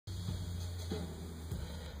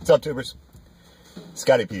What's up, tubers?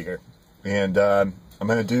 Scotty P here, and I'm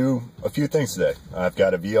going to do a few things today. I've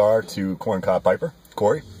got a VR to Corn Cob Piper,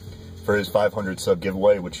 Corey, for his 500 sub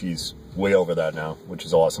giveaway, which he's way over that now, which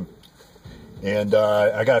is awesome. And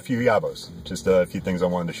I got a few YABOs, just a few things I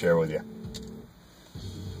wanted to share with you.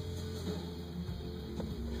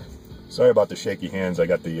 Sorry about the shaky hands. I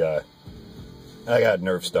got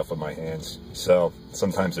nerve stuff with my hands, so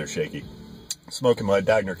sometimes they're shaky. Smoking my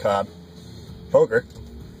Dagner Cob poker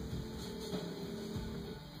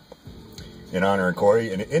in honor of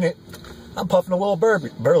Corey, and in it, I'm puffing a little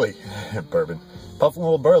bourbon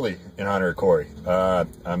in honor of Corey.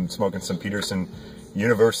 I'm smoking some Peterson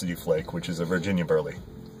University Flake, which is a Virginia burley,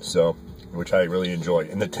 so which I really enjoy.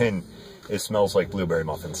 In the tin, it smells like blueberry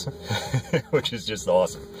muffins, which is just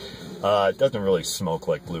awesome. It doesn't really smoke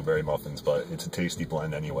like blueberry muffins, but it's a tasty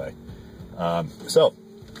blend anyway.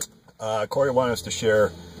 Corey wanted us to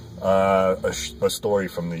share a story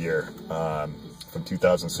from the year, from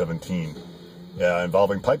 2017,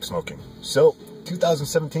 involving pipe smoking. So,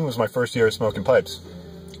 2017 was my first year of smoking pipes.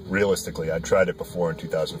 Realistically, I tried it before in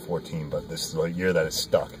 2014, but this is a year that is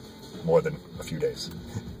stuck more than a few days.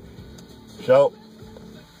 So,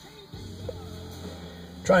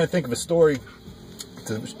 trying to think of a story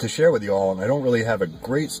to share with you all, and I don't really have a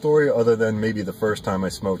great story other than maybe the first time I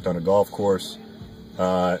smoked on a golf course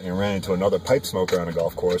and ran into another pipe smoker on a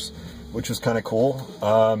golf course, which was kind of cool,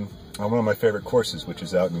 on one of my favorite courses, which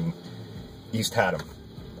is out in East Haddam.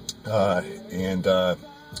 And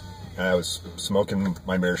I was smoking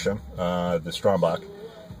my Meerschaum, the Strombach,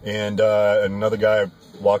 and another guy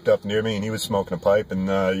walked up near me and he was smoking a pipe, and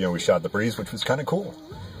we shot the breeze, which was kind of cool.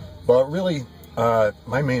 But really,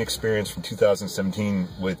 my main experience from 2017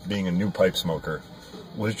 with being a new pipe smoker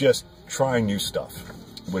was just trying new stuff,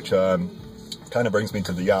 which kind of brings me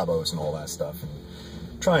to the YABOs and all that stuff, and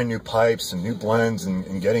trying new pipes and new blends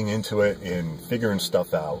and getting into it and figuring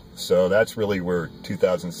stuff out. So that's really where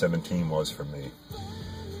 2017 was for me.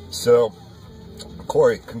 So,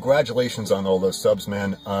 Corey, congratulations on all those subs,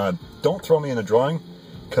 man. Don't throw me in the drawing,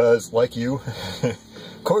 because like you,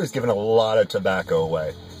 Corey's given a lot of tobacco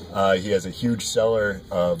away. He has a huge cellar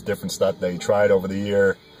of different stuff that he tried over the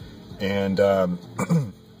year, and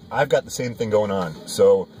I've got the same thing going on.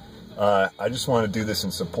 So I just want to do this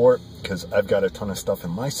in support, because I've got a ton of stuff in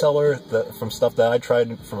my cellar from stuff that I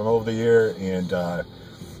tried from over the year, and I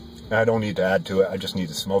don't need to add to it. I just need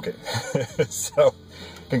to smoke it. So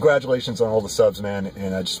congratulations on all the subs, man,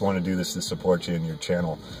 and I just want to do this to support you and your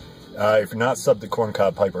channel. If you're not subbed to Corn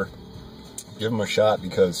Cob Piper, give him a shot,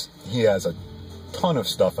 because he has a ton of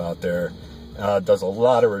stuff out there, does a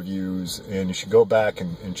lot of reviews, and you should go back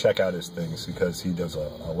and check out his things, because he does a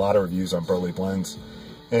lot of reviews on burley blends.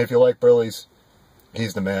 And if you like burleys,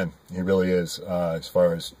 he's the man. He really is, as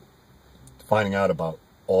far as finding out about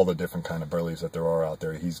all the different kind of burleys that there are out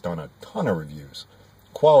there. He's done a ton of reviews,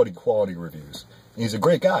 quality reviews. He's a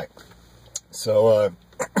great guy. So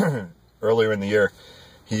earlier in the year,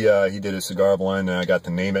 he did a cigar blend, and I got to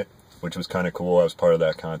name it, which was kind of cool. I was part of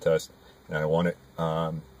that contest, and I won it,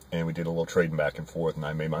 and we did a little trading back and forth, and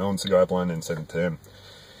I made my own cigar blend and sent it to him.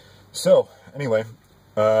 So, anyway,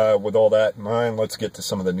 with all that in mind, let's get to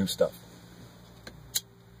some of the new stuff.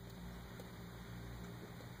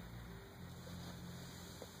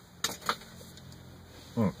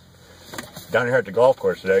 Down here at the golf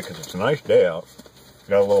course today, because it's a nice day out.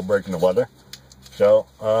 Got a little break in the weather. So,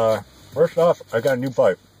 first off, I got a new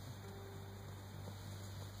pipe.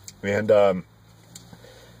 And, I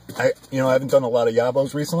haven't done a lot of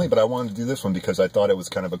YABOs recently, but I wanted to do this one because I thought it was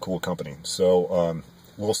kind of a cool company. So, a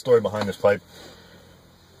little story behind this pipe.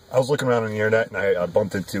 I was looking around on the internet, and I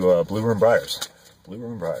bumped into Blue Room Briars. Blue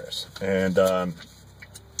Room Briars. And they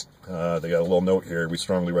got a little note here. We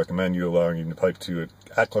strongly recommend you allowing your pipe to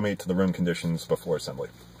acclimate to the room conditions before assembly.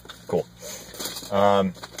 Cool.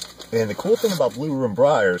 And the cool thing about Blue Room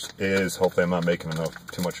Briars is, hopefully I'm not making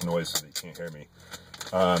too much noise so you can't hear me,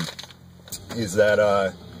 is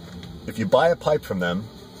that if you buy a pipe from them,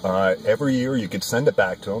 every year you could send it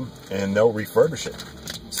back to them, and they'll refurbish it.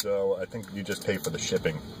 So I think you just pay for the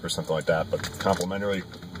shipping or something like that, but complimentary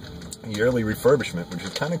yearly refurbishment, which is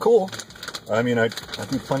kind of cool. I mean, I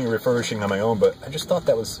do plenty of refurbishing on my own, but I just thought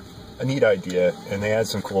that was a neat idea, and they had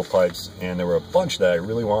some cool pipes, and there were a bunch that I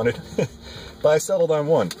really wanted, but I settled on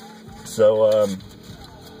one. So,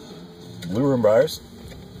 Blue Room Briars,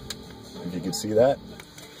 if you can see that,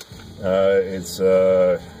 it's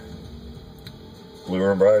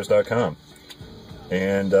blueroombriars.com.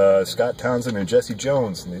 And Scott Townsend and Jesse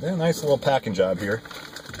Jones, and they did a nice little packing job here.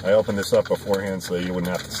 I opened this up beforehand so you wouldn't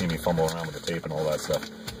have to see me fumble around with the tape and all that stuff.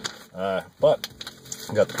 But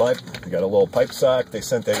I got the pipe. I got a little pipe sock. They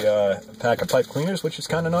sent a pack of pipe cleaners, which is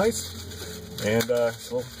kind of nice. And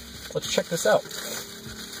so let's check this out.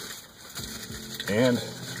 And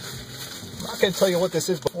I'm not going to tell you what this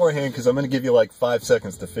is beforehand because I'm going to give you like 5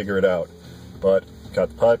 seconds to figure it out. But got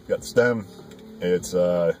the pipe, got the stem. It's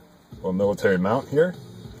a little military mount here.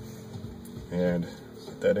 And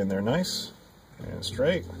put that in there nice and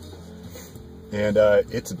straight. And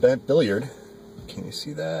it's a bent billiard. Can you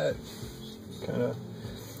see that? Kind of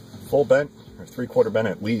full bent, or 3/4 bent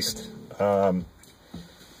at least. And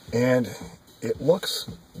it looks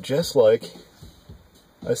just like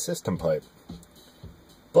a system pipe.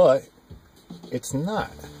 But it's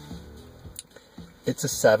not. It's a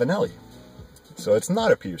Savinelli. So it's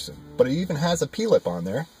not a Peterson. But it even has a P-lip on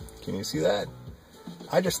there. Can you see that?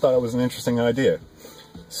 I just thought it was an interesting idea.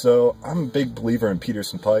 So I'm a big believer in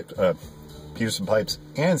Peterson pipes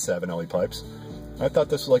and Savinelli pipes. I thought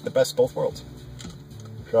this was like the best of both worlds.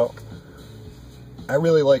 So I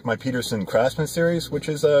really like my Peterson Craftsman series, which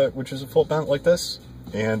is a full bent like this,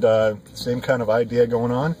 and same kind of idea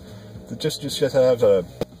going on. It just has a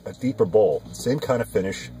deeper bowl, same kind of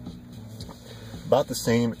finish, about the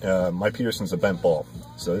same. My Peterson's a bent ball,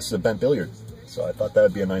 so this is a bent billiard. So I thought that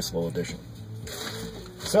would be a nice little addition.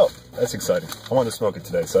 So that's exciting. I wanted to smoke it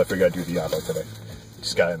today, so I figured I'd do the YABO today.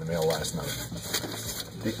 Just got it in the mail last night.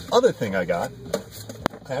 The other thing I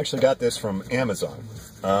actually got this from Amazon.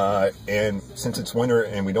 And since it's winter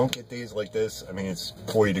and we don't get days like this, I mean, it's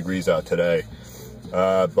 40 degrees out today.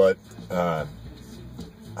 But I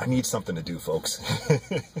need something to do, folks.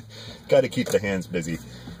 Got to keep the hands busy.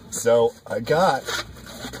 So I got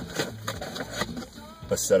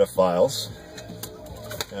a set of files.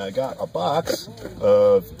 And I got a box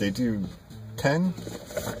of, they do 10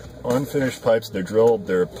 unfinished pipes. They're drilled,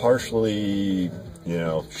 they're partially,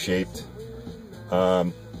 shaped.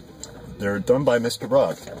 They're done by Mr.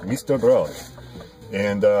 Brog.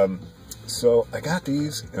 And so I got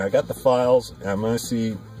these, and I got the files, and I'm going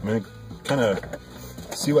to kind of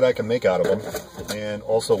see what I can make out of them, and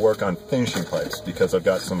also work on finishing pipes, because I've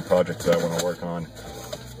got some projects that I want to work on.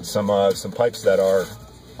 Some pipes that are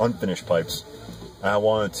unfinished pipes. I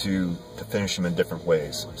wanted to finish them in different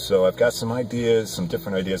ways. So I've got some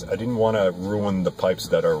different ideas. I didn't want to ruin the pipes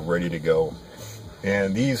that are ready to go.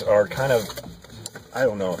 And these are kind of, I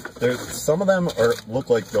don't know. Some of them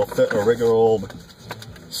look like they'll fit a regular old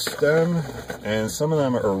stem, and some of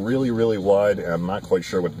them are really, really wide, and I'm not quite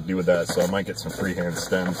sure what to do with that, so I might get some freehand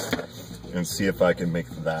stems and see if I can make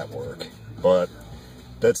that work. But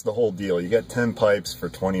that's the whole deal. You get 10 pipes for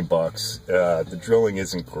 20 bucks. The drilling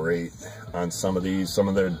isn't great on some of these. Some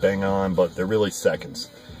of them are bang on, but they're really seconds.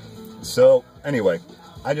 So anyway,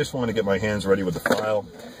 I just want to get my hands ready with the file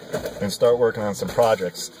and start working on some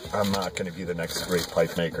projects. I'm not going to be the next great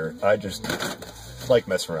pipe maker. I just like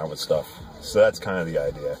messing around with stuff. So that's kind of the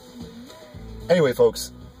idea. Anyway,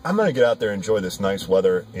 folks, I'm going to get out there and enjoy this nice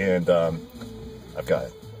weather. And I've got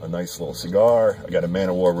a nice little cigar. I got a Man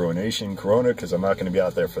of War Ruination Corona because I'm not going to be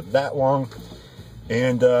out there for that long.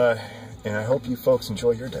 And I hope you folks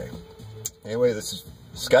enjoy your day. Anyway, this is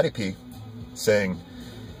Scotty P saying,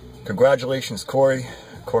 congratulations, Corey,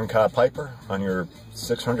 Corn Cob Piper, on your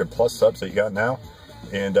 600 plus subs that you got now.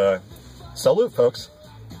 And salute, folks.